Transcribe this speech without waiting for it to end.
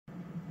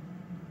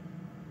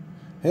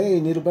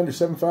Hey,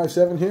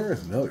 Needlebender757 here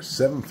with another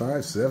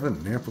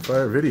 757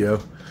 amplifier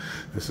video.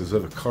 This is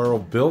of a Carl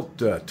built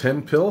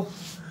 10 pill.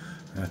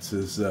 That's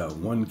his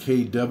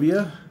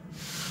 1kW.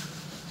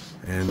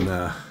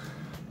 And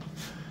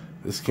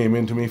this came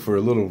into me for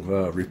a little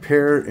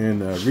repair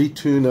and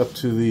retune up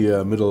to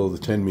the middle of the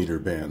 10 meter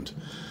band.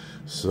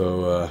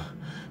 So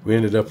we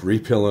ended up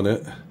repilling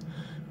it.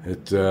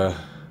 It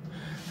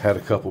had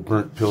a couple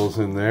burnt pills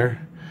in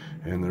there,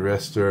 and the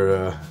rest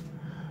are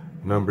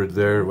numbered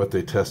there, what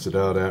they tested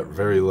out at,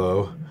 very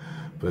low,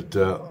 but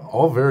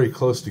all very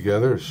close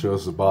together. It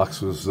shows the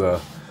box was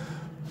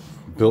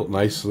built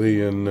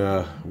nicely and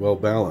well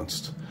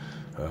balanced.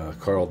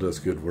 Carl does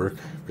good work.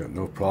 Got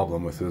no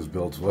problem with his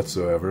builds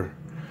whatsoever.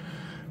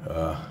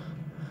 Got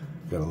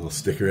a little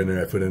sticker in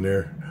there I put in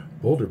there,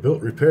 Boulder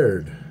built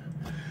repaired.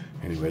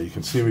 Anyway, you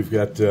can see we've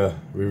got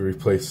we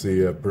replaced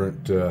the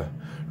burnt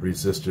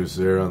resistors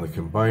there on the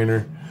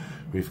combiner.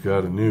 We've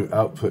got a new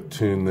output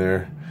tune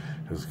there,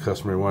 because the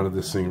customer wanted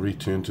this thing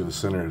retuned to the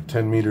center of the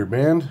 10 meter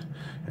band,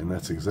 and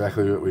that's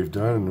exactly what we've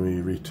done. And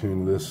we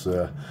retuned this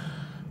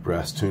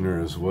brass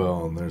tuner as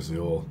well, and there's the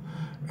old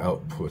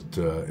output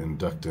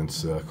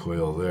inductance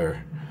coil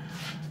there.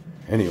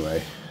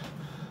 Anyway,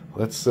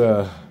 let's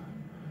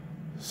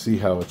see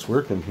how it's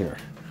working here.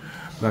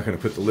 I'm not going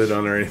to put the lid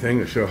on or anything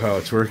to show how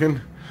it's working.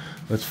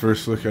 Let's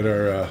first look at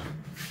our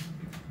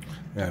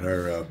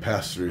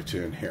pass-through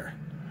tune here.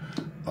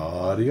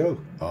 Audio,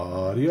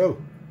 audio,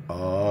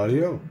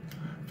 audio.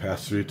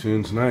 Pass-through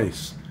tune's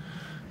nice.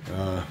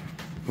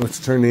 Let's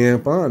turn the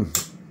amp on.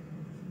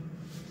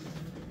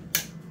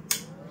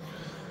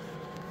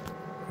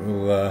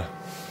 We'll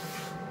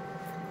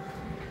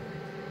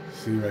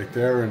see right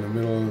there in the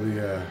middle of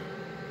the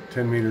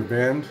 10 meter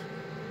band,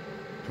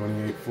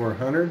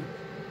 28400.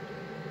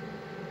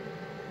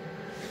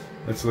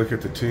 Let's look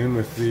at the tune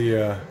with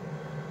the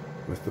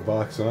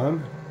box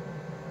on.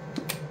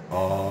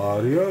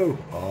 Audio,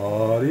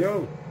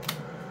 audio.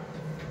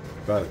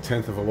 About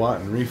 1/10 of a watt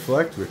in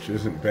reflect, which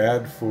isn't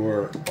bad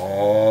for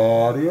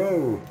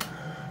audio.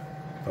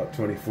 About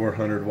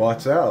 2400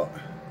 watts out.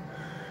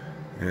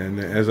 And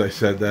as I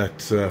said,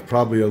 that's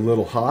probably a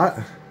little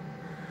hot.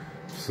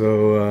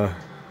 So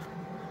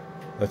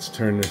let's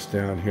turn this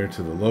down here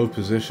to the low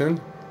position,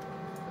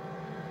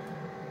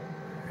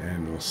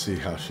 and we'll see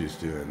how she's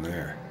doing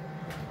there.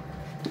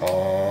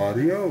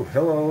 Audio,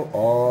 hello,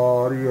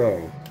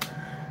 audio.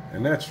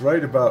 And that's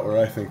right about where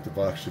I think the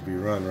box should be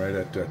run, right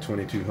at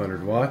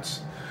 2200 watts.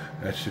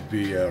 That should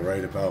be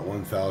right about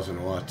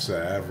 1000 watts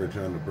average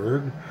on the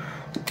bird.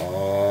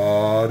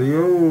 Audio.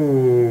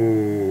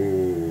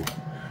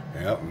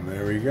 Yep, and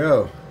there we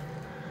go.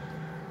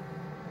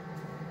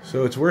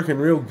 So it's working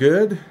real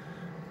good.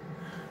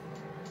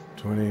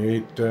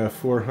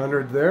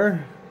 28400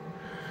 there.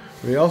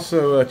 We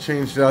also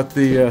changed out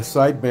the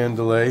sideband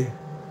delay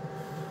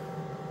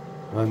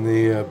on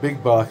the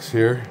big box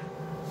here.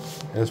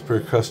 As per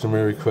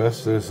customer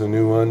request, there's a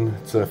new one.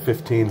 It's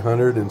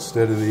 1500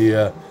 instead of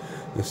the,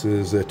 this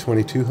is a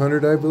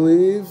 2200, I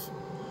believe.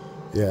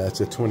 Yeah,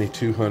 it's a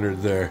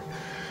 2200 there.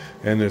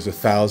 And there's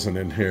 1000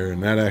 in here,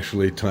 and that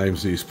actually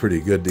times these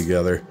pretty good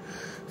together.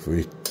 If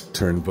we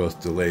turn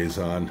both delays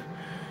on,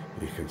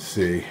 you can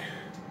see.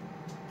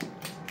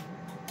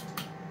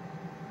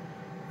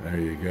 There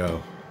you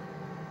go.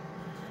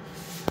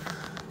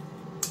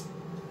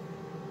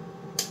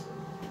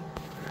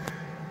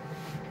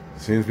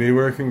 Seems to be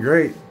working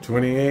great.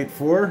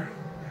 28.4.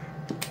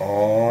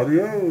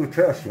 Audio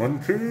test. 1,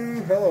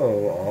 2.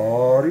 Hello.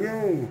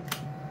 Audio.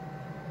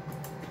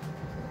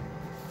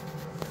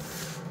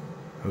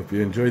 Hope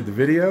you enjoyed the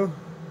video.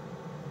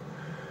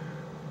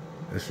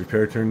 This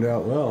repair turned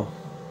out well.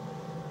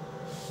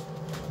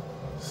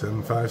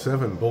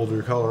 757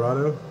 Boulder,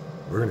 Colorado.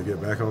 We're going to get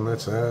back on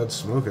that side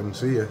smoking.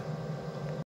 See ya.